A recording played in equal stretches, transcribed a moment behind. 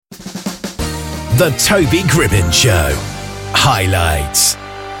The Toby Gribbin Show. Highlights.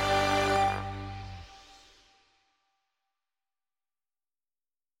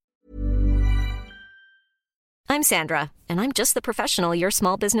 I'm Sandra, and I'm just the professional your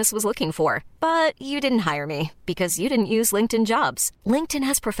small business was looking for. But you didn't hire me because you didn't use LinkedIn Jobs. LinkedIn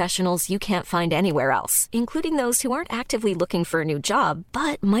has professionals you can't find anywhere else, including those who aren't actively looking for a new job,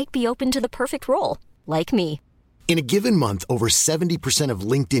 but might be open to the perfect role, like me. In a given month, over 70% of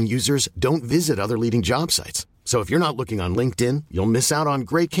LinkedIn users don't visit other leading job sites. So if you're not looking on LinkedIn, you'll miss out on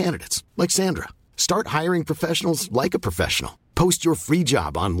great candidates like Sandra. Start hiring professionals like a professional. Post your free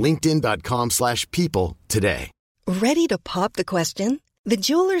job on linkedin.com/people today. Ready to pop the question? The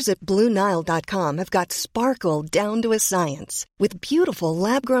jewelers at BlueNile.com have got sparkle down to a science with beautiful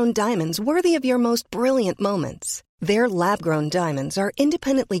lab-grown diamonds worthy of your most brilliant moments. Their lab-grown diamonds are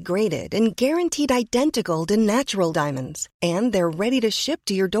independently graded and guaranteed identical to natural diamonds, and they're ready to ship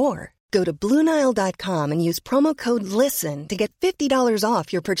to your door. Go to BlueNile.com and use promo code LISTEN to get $50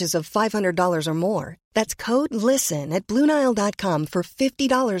 off your purchase of $500 or more. That's code LISTEN at BlueNile.com for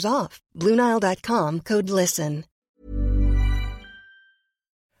 $50 off. BlueNile.com, code LISTEN.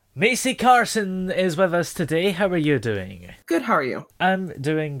 Macy Carson is with us today. How are you doing? Good, how are you? I'm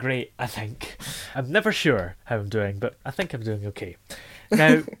doing great, I think. I'm never sure how I'm doing, but I think I'm doing okay.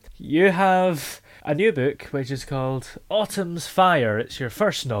 Now, you have a new book which is called Autumn's Fire. It's your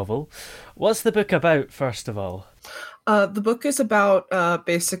first novel. What's the book about, first of all? The book is about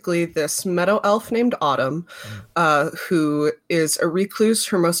basically this meadow elf named Autumn, who is a recluse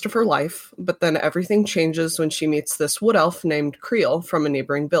for most of her life, but then everything changes when she meets this wood elf named Creel from a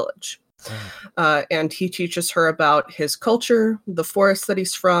neighboring village. And he teaches her about his culture, the forest that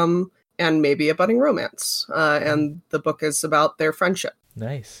he's from, and maybe a budding romance. And the book is about their friendship.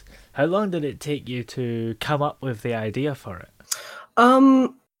 Nice. How long did it take you to come up with the idea for it?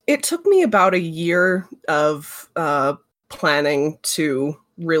 It took me about a year of planning to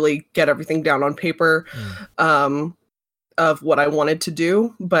really get everything down on paper of what I wanted to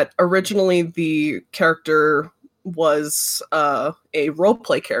do. But originally the character was a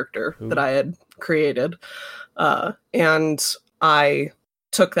roleplay character that I had created. And I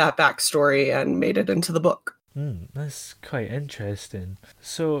took that backstory and made it into the book. That's quite interesting.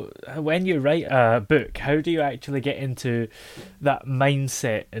 So when you write a book, how do you actually get into that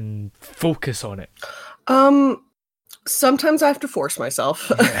mindset and focus on it? Sometimes I have to force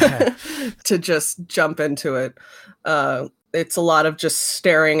myself to just jump into it. It's a lot of just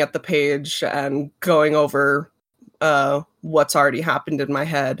staring at the page and going over what's already happened in my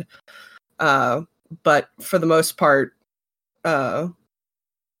head. But for the most part,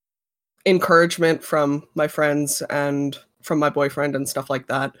 encouragement from my friends and from my boyfriend and stuff like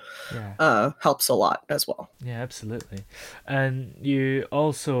that helps a lot as well. Yeah, absolutely. And you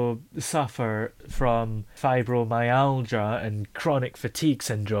also suffer from fibromyalgia and chronic fatigue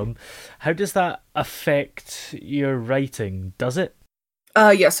syndrome. How does that affect your writing? Does it?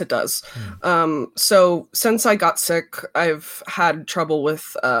 Yes, it does. So since I got sick, I've had trouble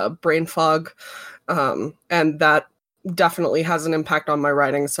with brain fog, and that definitely has an impact on my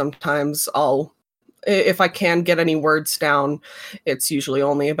writing. Sometimes if I can get any words down, it's usually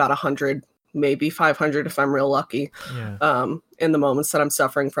only about 100, maybe 500 if I'm real lucky, in the moments that I'm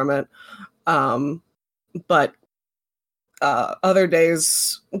suffering from it. But other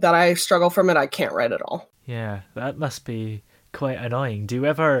days that I struggle from it, I can't write at all. Yeah, that must be quite annoying. Do you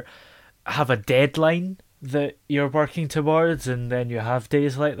ever have a deadline that you're working towards and then you have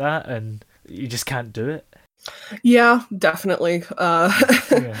days like that and you just can't do it? Yeah, definitely.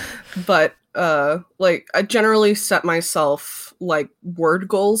 But like I generally set myself like word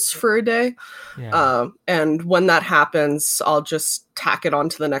goals for a day. And when that happens, I'll just tack it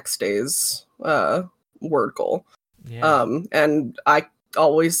onto the next day's word goal. And I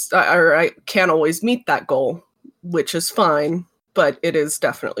can't always meet that goal, which is fine, but it is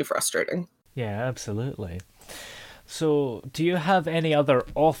definitely frustrating. Yeah, absolutely. So, do you have any other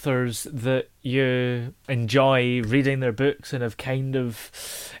authors that you enjoy reading their books and have kind of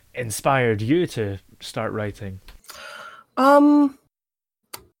inspired you to start writing?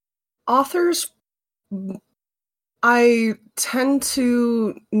 Authors, I tend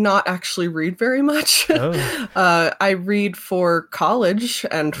to not actually read very much. I read for college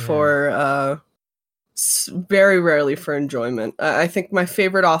and for very rarely for enjoyment. I think my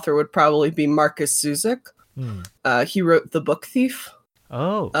favorite author would probably be Markus Zusak. He wrote The Book Thief.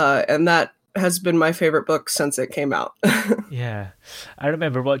 And that has been my favorite book since it came out. Yeah. I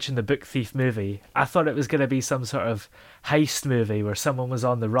remember watching the Book Thief movie. I thought it was going to be some sort of heist movie where someone was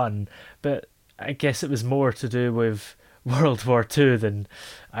on the run, but I guess it was more to do with World War II than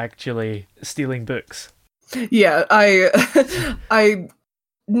actually stealing books. Yeah, I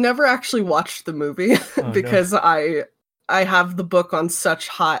never actually watched the movie because I have the book on such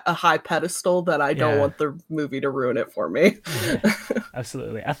a high pedestal that I don't want the movie to ruin it for me. Yeah,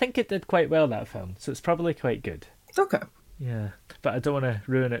 absolutely. I think it did quite well, that film, so it's probably quite good. Okay. Yeah, but I don't want to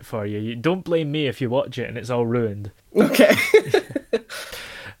ruin it for you. You don't blame me if you watch it and it's all ruined. Okay.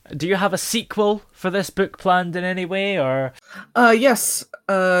 Do you have a sequel for this book planned in any way, or? Yes,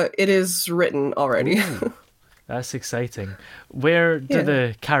 it is written already. Ooh, that's exciting. Where do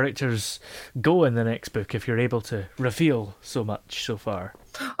the characters go in the next book, if you're able to reveal so much so far?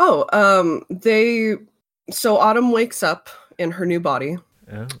 Oh, so Autumn wakes up in her new body,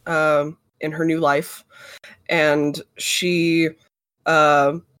 in her new life, and she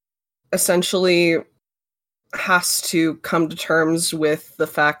essentially has to come to terms with the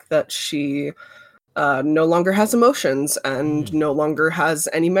fact that she no longer has emotions and no longer has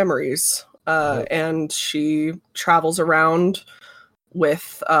any memories. And she travels around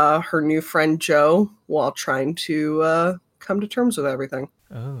with her new friend Joe while trying to come to terms with everything.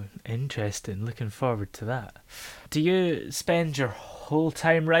 Oh, interesting. Looking forward to that. Do you spend your whole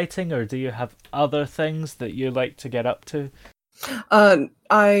time writing, or do you have other things that you like to get up to?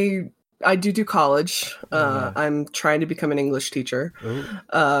 I do college. I'm trying to become an English teacher.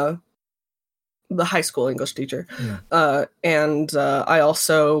 The high school English teacher. And I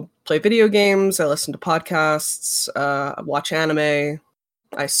also play video games, I listen to podcasts, I watch anime,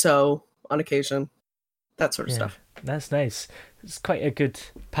 I sew on occasion, that sort of stuff. That's nice. It's quite a good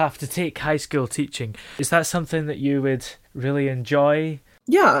path to take, high school teaching. Is that something that you would really enjoy?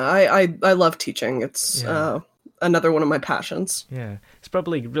 Yeah, I love teaching. It's another one of my passions. Yeah, it's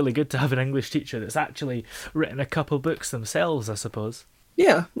probably really good to have an English teacher that's actually written a couple books themselves, I suppose.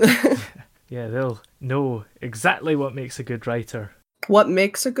 Yeah. Yeah, they'll know exactly what makes a good writer. What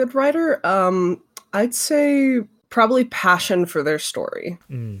makes a good writer? I'd say probably passion for their story.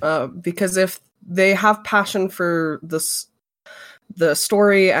 Because if they have passion for the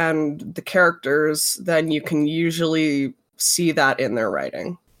story and the characters, then you can usually see that in their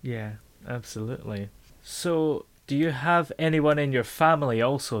writing. Yeah, absolutely. So, do you have anyone in your family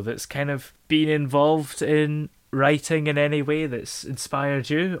also that's kind of been involved in writing in any way that's inspired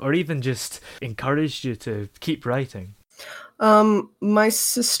you, or even just encouraged you to keep writing? My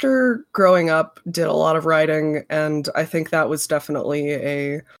sister growing up did a lot of writing, and I think that was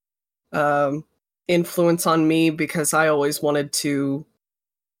definitely a influence on me, because I always wanted to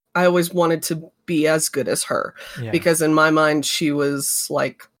be as good as her, because in my mind she was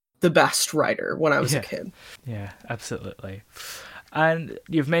like the best writer when I was a kid. Yeah, absolutely. And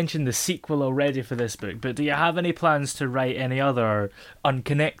you've mentioned the sequel already for this book, but do you have any plans to write any other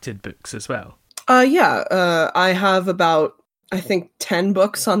unconnected books as well? I have about, I think, 10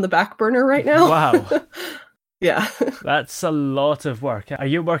 books on the back burner right now. Wow. Yeah. That's a lot of work. Are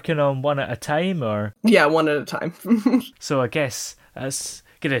you working on one at a time, or? Yeah, one at a time. So I guess that's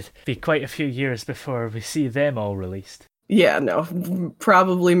going to be quite a few years before we see them all released. Yeah, no,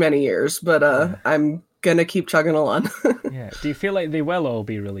 probably many years, but I'm gonna keep chugging along. Yeah. Do you feel like they will all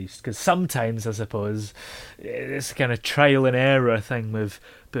be released? Because sometimes, I suppose, it's a kind of trial and error thing with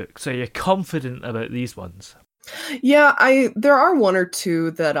books. Are you confident about these ones? Yeah, there are one or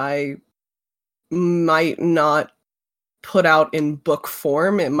two that I might not put out in book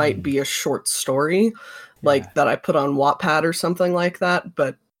form. It might be a short story, like that I put on Wattpad or something like that.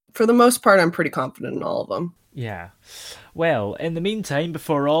 But for the most part, I'm pretty confident in all of them. Yeah. Well, in the meantime,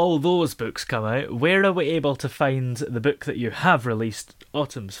 before all those books come out, where are we able to find the book that you have released,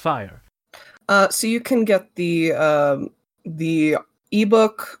 Autumn's Fire? So you can get the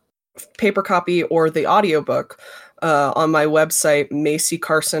ebook, paper copy, or the audiobook on my website,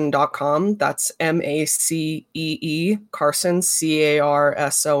 MaceyCarson.com. That's MACEE Carson,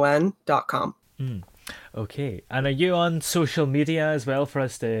 CARSON.com. Okay. And are you on social media as well for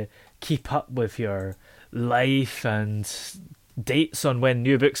us to keep up with your life and dates on when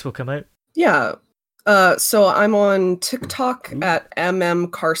new books will come out? Yeah. So I'm on TikTok at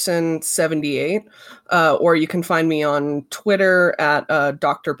mmcarson78, or you can find me on Twitter at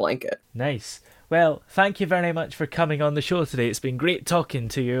Dr. Blanket. Nice. Well, thank you very much for coming on the show today. It's been great talking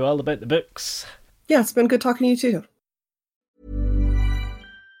to you all about the books. Yeah, it's been good talking to you too.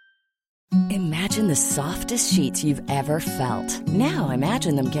 Imagine the softest sheets you've ever felt. Now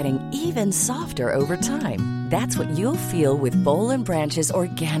imagine them getting even softer over time. That's what you'll feel with Boll & Branch's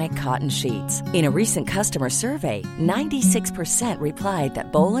organic cotton sheets. In a recent customer survey, 96% replied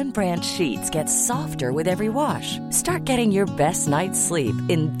that Boll & Branch sheets get softer with every wash. Start getting your best night's sleep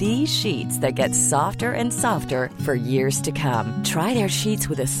in these sheets that get softer and softer for years to come. Try their sheets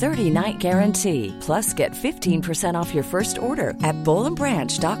with a 30-night guarantee. Plus, get 15% off your first order at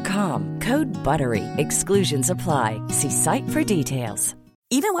bollandbranch.com. Code BUTTERY. Exclusions apply. See site for details.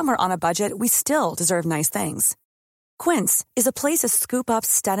 Even when we're on a budget, we still deserve nice things. Quince is a place to scoop up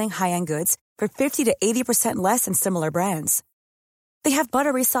stunning high-end goods for 50 to 80% less than similar brands. They have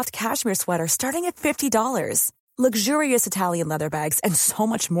buttery soft cashmere sweaters starting at $50, luxurious Italian leather bags, and so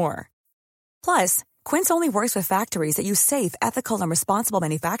much more. Plus, Quince only works with factories that use safe, ethical, and responsible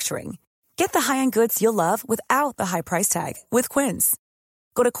manufacturing. Get the high-end goods you'll love without the high price tag with Quince.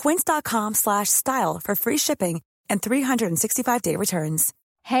 Go to quince.com/style for free shipping and 365-day returns.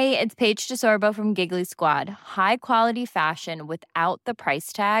 Hey, it's Paige DeSorbo from Giggly Squad. High quality fashion without the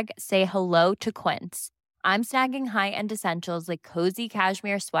price tag. Say hello to Quince. I'm snagging high-end essentials like cozy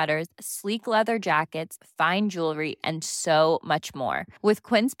cashmere sweaters, sleek leather jackets, fine jewelry, and so much more. With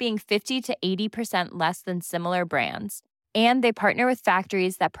Quince being 50 to 80% less than similar brands. And they partner with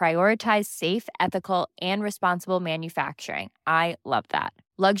factories that prioritize safe, ethical, and responsible manufacturing. I love that.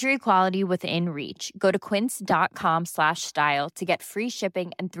 Luxury quality within reach. Go to quince.com/style to get free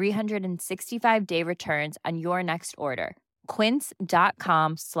shipping and 365-day returns on your next order.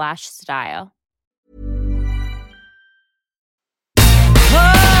 Quince.com/style.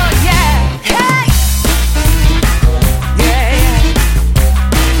 Oh, yeah. Hey! Yeah, yeah.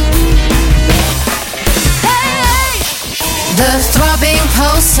 Hey! The throbbing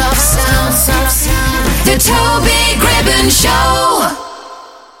pulse of sound. The Toby Gribbon Show.